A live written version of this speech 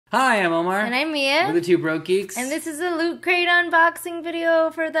Hi, I'm Omar. And I'm Mia. We're the two broke geeks. And this is a Loot Crate unboxing video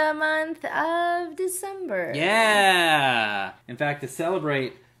for the month of December. Yeah! In fact, to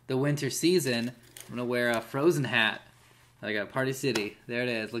celebrate the winter season, I'm going to wear a Frozen hat. Like a Party City. There it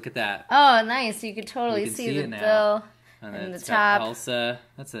is. Look at that. Oh, nice. You could totally see the it now. bill And in the it's top. got Elsa.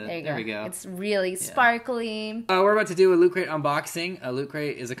 That's it. There we go. It's really sparkly. We're about to do a Loot Crate unboxing. Loot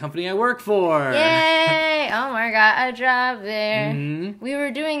Crate is a company I work for. Yay! Omar got a job there. Mm-hmm. We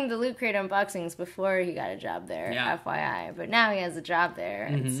were doing the Loot Crate unboxings before he got a job there, FYI. But now he has a job there,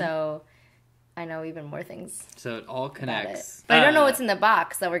 and so I know even more things. So it all connects. But I don't know what's in the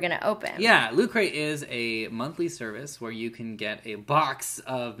box that we're going to open. Yeah, Loot Crate is a monthly service where you can get a box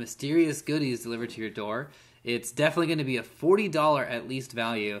of mysterious goodies delivered to your door. It's definitely going to be a $40 at least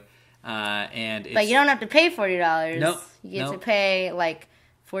value. But you don't have to pay $40. Nope. You get to pay like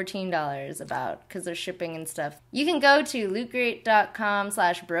 $14 because they're shipping and stuff. You can go to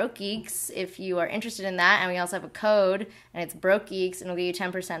lootcrate.com/brokegeeks if you are interested in that. And we also have a code, and it's brokegeeks, and it'll give you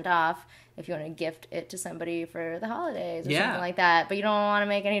 10% off if you want to gift it to somebody for the holidays or something like that. But you don't want to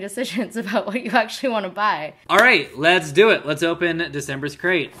make any decisions about what you actually want to buy. All right, let's do it. Let's open December's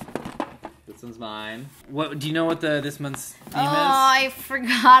crate. This one's mine. What do you know what this month's theme is? Oh, I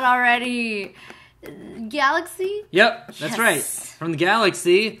forgot already. Galaxy? Yep, that's right. From the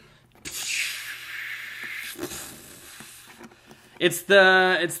Galaxy. It's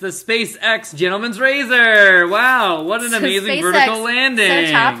the SpaceX Gentleman's Razor. Wow, what an amazing SpaceX, vertical landing.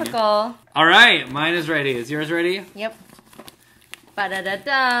 So topical. All right, mine is ready. Is yours ready? Yep. Ba-da-da-da.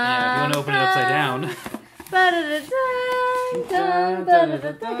 Yeah, if you want to open it upside down. Because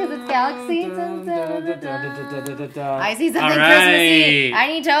it's Galaxy. I see something right. Christmassy. I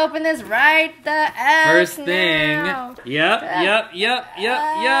need to open this right the F First thing. now. Yep.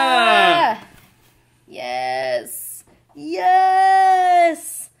 Yes.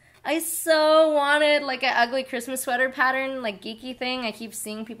 I so wanted like an ugly Christmas sweater pattern, like geeky thing. I keep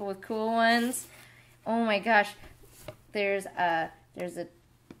seeing people with cool ones. Oh my gosh. There's a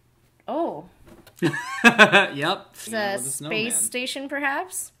oh. Yep. It's a space station,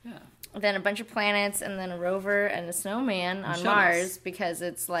 perhaps. Yeah. Then a bunch of planets, and then a rover and a snowman on Mars, because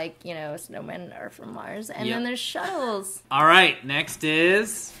it's like, you know, snowmen are from Mars. And then there's shuttles. All right, next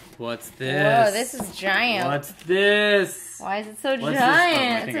is... What's this? Whoa, this is giant. What's this? Why is it so What's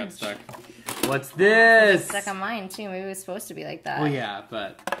giant? This? Oh, I think I'm stuck. What's this? It's stuck on mine, too. Maybe it was supposed to be like that. Well, yeah,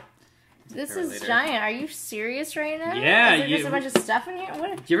 but... This is giant. Are you serious right now? Yeah. Is there just a bunch of stuff in here?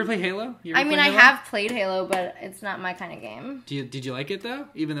 What? Did you ever play Halo? I mean, I have played Halo, but it's not my kind of game. Did you like it, though?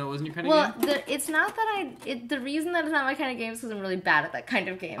 Even though it wasn't your kind of game? Well, it's not that the reason that it's not my kind of game is because I'm really bad at that kind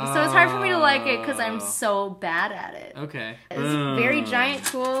of game. So it's hard for me to like it because I'm so bad at it. Okay. It's very giant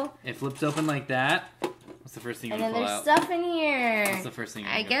cool. It flips open like that. What's the first thing you pull out? And then there's stuff in here. What's the first thing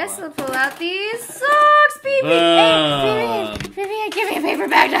I guess we'll pull out these socks, BB-8. BB-8, give me a paper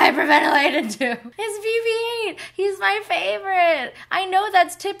bag to hyperventilate into. It's BB-8. He's my favorite. I know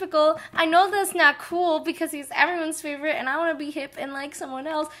that's typical. I know that's not cool because he's everyone's favorite and I want to be hip and like someone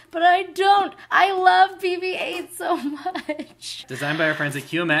else, but I don't. I love BB-8 so much. Designed by our friends at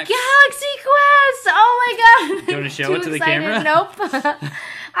QMX. Galaxy Quest! Oh my god. Do you want to show it to the camera? Nope.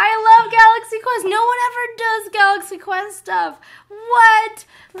 I love Galaxy Quest. No one ever does Galaxy Quest stuff. What?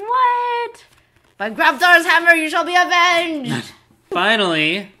 By Grabthar's hammer, you shall be avenged.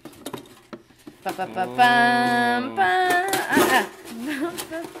 Finally. Not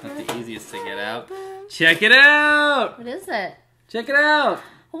the easiest to get out. Check it out. What is it? Check it out.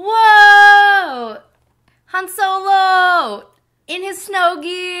 Whoa! Han Solo in his snow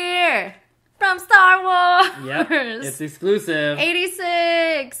gear. From Star Wars. Yep, it's exclusive.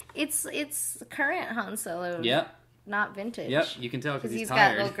 86. It's current Han Solo. Yep. Not vintage. Yep, you can tell because he's got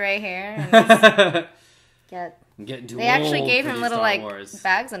tired. little gray hair. And they actually gave him little like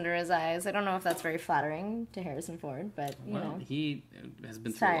bags under his eyes. I don't know if that's very flattering to Harrison Ford, but you know. He has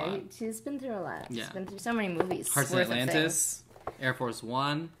been through a lot. He's been through a lot. Yeah. He's been through so many movies. Hearts of Atlantis, Air Force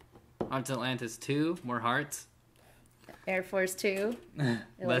One, Hearts of Atlantis 2, more hearts. Air Force 2.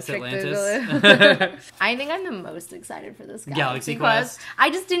 Less Atlantis. I think I'm the most excited for this Galaxy Quest. I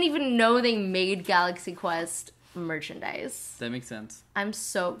just didn't even know they made Galaxy Quest merchandise. That makes sense. I'm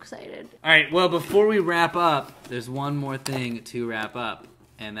so excited. All right, well, before we wrap up, there's one more thing to wrap up.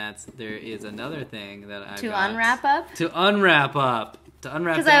 And there is another thing that I got. Unwrap up? To unwrap up. To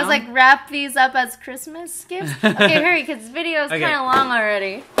unwrap Because I was like, wrap these up as Christmas gifts? Okay, hurry, because this video is kind of long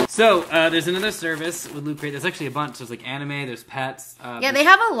already. So, there's another service with Loot Crate. There's actually a bunch. There's like anime, there's pets. Yeah, they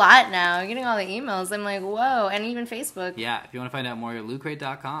have a lot now. I'm getting all the emails. I'm like, whoa. And even Facebook. Yeah, if you want to find out more,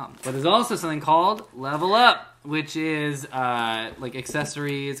 lootcrate.com. But there's also something called Level Up, which is like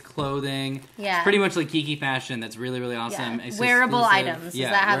accessories, clothing. Yeah. It's pretty much like geeky fashion. That's really, really awesome. Yeah. It's Wearable exclusive. items. Yeah,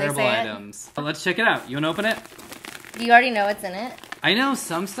 Is that how they say items. But let's check it out. You want to open it? You already know what's in it? I know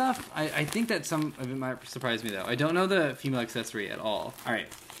some stuff. I think that some of it might surprise me, though. I don't know the female accessory at all. All right.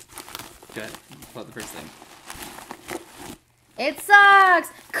 Go ahead. Pull out the first thing. It sucks!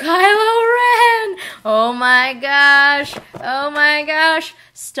 Kylo Ren! Oh my gosh! Oh my gosh!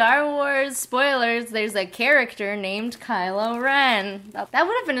 Star Wars spoilers, there's a character named Kylo Ren. That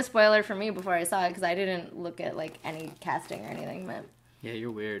would have been a spoiler for me before I saw it, because I didn't look at like any casting or anything, but... Yeah,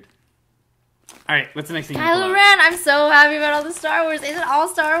 you're weird. Alright, what's the next thing? Kylo Ren! I'm so happy about all the Star Wars. Is it all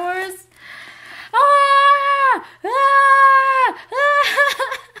Star Wars? Ah! Ah!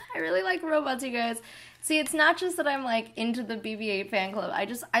 Ah! I really like robots, you guys. See, it's not just that I'm, like, into the BB-8 fan club.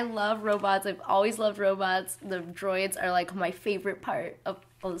 I love robots. I've always loved robots. The droids are, like, my favorite part of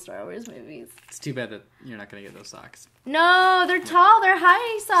all the Star Wars movies. It's too bad that you're not going to get those socks. No, they're tall. They're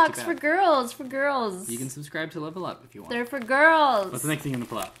high socks for girls. For girls. You can subscribe to Level Up if you want. They're for girls. What's the next thing in the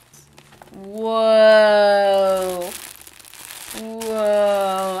pull-out? Whoa.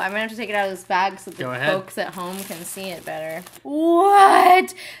 Whoa. I'm gonna have to take it out of this bag so the folks at home can see it better.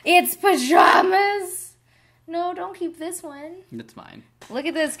 What? It's pajamas? No, don't keep this one. That's mine. Look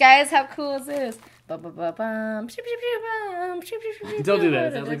at this, guys. How cool is this? Don't do that.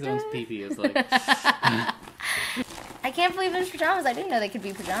 It sounds like someone's pee-pee. It's like... I can't believe there's pajamas. I didn't know they could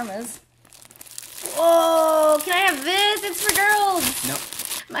be pajamas. Whoa. Can I have this? It's for girls. Nope.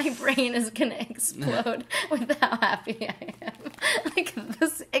 My brain is gonna explode with how happy I am. Like,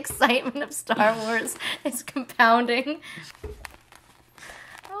 this excitement of Star Wars is compounding.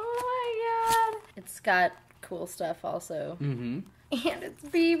 Oh my god. It's got cool stuff also. Mm-hmm. And it's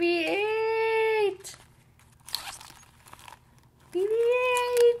BB-8.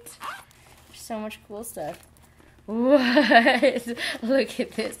 BB-8. There's so much cool stuff. What? Look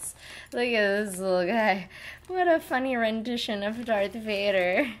at this. Look at this little guy. What a funny rendition of Darth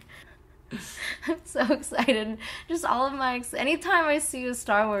Vader. I'm so excited. Just all of my... Anytime I see a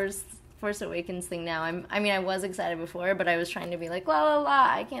Star Wars Force Awakens thing now, I was excited before, but I was trying to be like, la la la,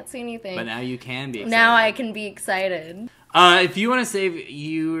 I can't see anything. But now you can be excited. Now I can be excited. If you want to save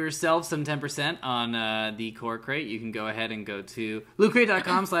yourself some 10% on the core crate, you can go ahead and go to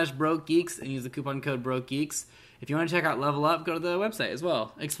lootcrate.com/brokegeeks and use the coupon code brokegeeks. If you want to check out Level Up, go to the website as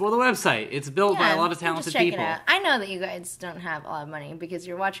well. Explore the website. It's built by a lot of talented people. It out. I know that you guys don't have a lot of money because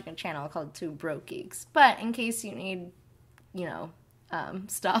you're watching a channel called Two Broke Geeks. But in case you need,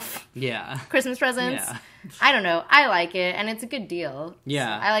 stuff. Yeah. Christmas presents. Yeah. I don't know. I like it, and it's a good deal.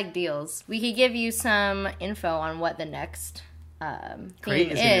 Yeah. So I like deals. We could give you some info on what the next theme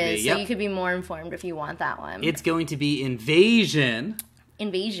is, so you could be more informed if you want that one. It's going to be Invasion.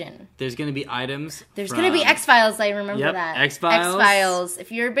 There's going to be items. There's going to be X-Files. I remember that. X-Files. X-Files.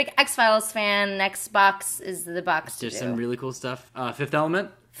 If you're a big X-Files fan, next box is the box to do. There's some really cool stuff. Fifth Element.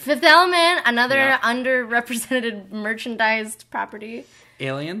 Fifth Element, another underrepresented merchandised property.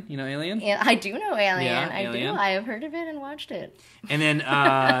 Alien. You know Alien? I do know Alien. Yeah, I Alien. do. I have heard of it and watched it. And then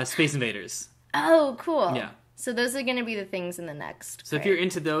Space Invaders. Oh, cool. Yeah. So those are going to be the things in the next. So if you're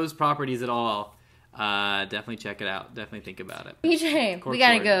into those properties at all, definitely check it out. Definitely think about it. BJ, we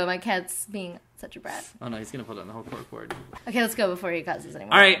gotta go. My cat's being such a brat. Oh no, he's gonna pull down the whole corkboard. Okay, let's go before he causes any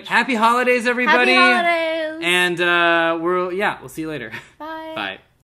more. All right, happy holidays, everybody. Happy holidays. And we'll see you later. Bye. Bye.